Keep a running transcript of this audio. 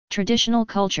Traditional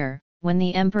culture: when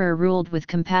the emperor ruled with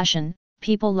compassion,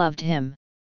 people loved him.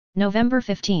 November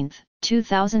 15,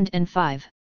 2005.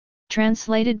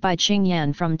 Translated by Qing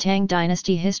Yan from Tang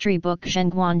Dynasty History Book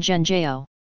Zhenguan Zhenjiao.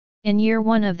 In year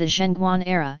 1 of the Zhenguan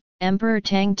era, Emperor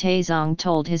Tang Taizong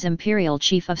told his imperial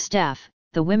chief of staff,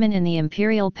 "The women in the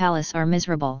imperial palace are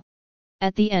miserable."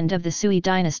 At the end of the Sui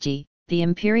dynasty, the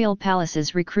imperial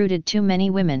palaces recruited too many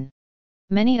women.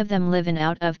 Many of them live in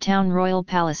out-of-town royal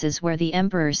palaces where the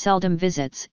emperor seldom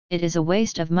visits. It is a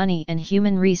waste of money and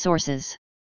human resources.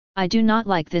 I do not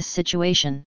like this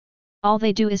situation. All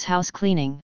they do is house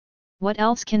cleaning. What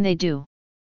else can they do?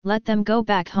 Let them go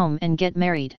back home and get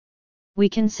married. We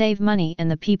can save money and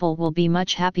the people will be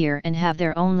much happier and have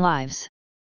their own lives.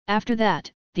 After that,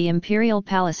 the imperial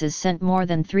palaces sent more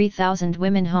than 3,000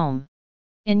 women home.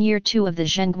 In year 2 of the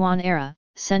Zhenguan era,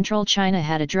 central China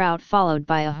had a drought followed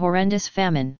by a horrendous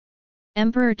famine.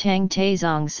 Emperor Tang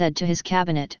Taizong said to his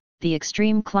cabinet, "The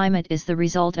extreme climate is the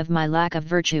result of my lack of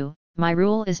virtue. My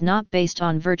rule is not based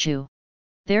on virtue.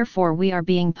 Therefore we are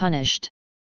being punished.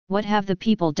 What have the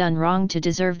people done wrong to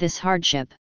deserve this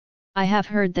hardship? I have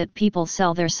heard that people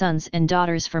sell their sons and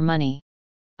daughters for money.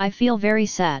 I feel very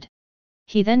sad."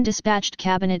 He then dispatched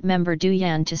cabinet member Du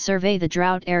Yan to survey the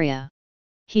drought area.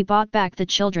 He bought back the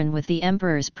children with the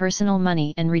emperor's personal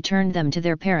money and returned them to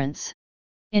their parents.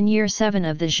 In year 7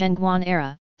 of the Zhenguan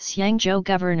era, Xiangzhou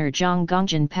governor Zhang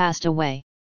Gongjin passed away.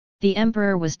 The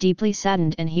emperor was deeply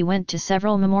saddened and he went to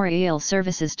several memorial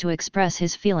services to express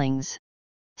his feelings.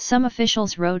 Some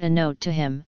officials wrote a note to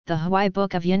him. The Huai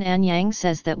Book of Yin and Yang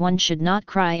says that one should not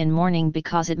cry in mourning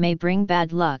because it may bring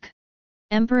bad luck.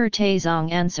 Emperor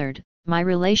Taizong answered, "My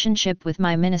relationship with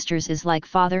my ministers is like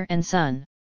father and son.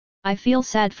 I feel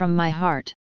sad from my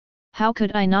heart. How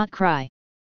could I not cry?"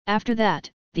 After that,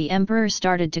 the emperor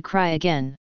started to cry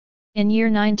again. In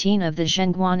year 19 of the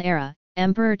Zhenguan era,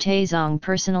 Emperor Taizong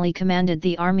personally commanded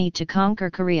the army to conquer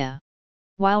Korea.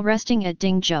 While resting at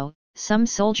Dingzhou, some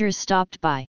soldiers stopped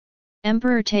by.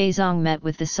 Emperor Taizong met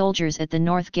with the soldiers at the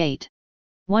north gate.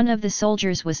 One of the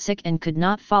soldiers was sick and could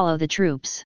not follow the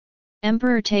troops.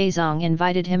 Emperor Taizong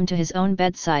invited him to his own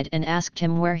bedside and asked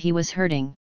him where he was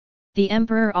hurting. The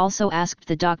emperor also asked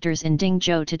the doctors in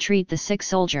Dingzhou to treat the sick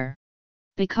soldier.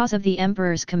 Because of the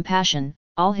emperor's compassion,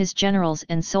 all his generals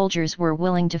and soldiers were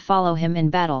willing to follow him in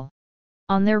battle.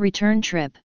 On their return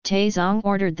trip, Taizong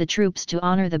ordered the troops to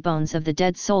honor the bones of the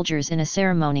dead soldiers in a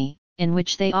ceremony, in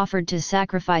which they offered to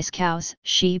sacrifice cows,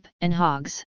 sheep, and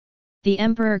hogs. The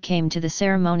emperor came to the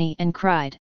ceremony and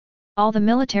cried. All the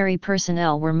military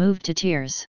personnel were moved to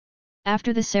tears.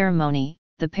 After the ceremony,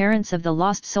 the parents of the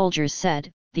lost soldiers said,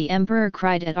 "The emperor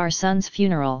cried at our son's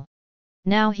funeral.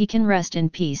 Now he can rest in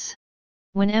peace."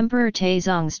 When Emperor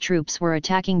Taizong's troops were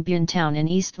attacking Bun town in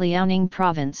East Liaoning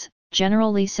province, General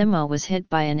Li Simo was hit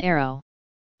by an arrow.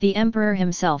 The emperor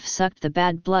himself sucked the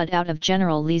bad blood out of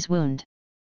General Li's wound.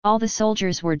 All the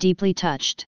soldiers were deeply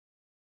touched.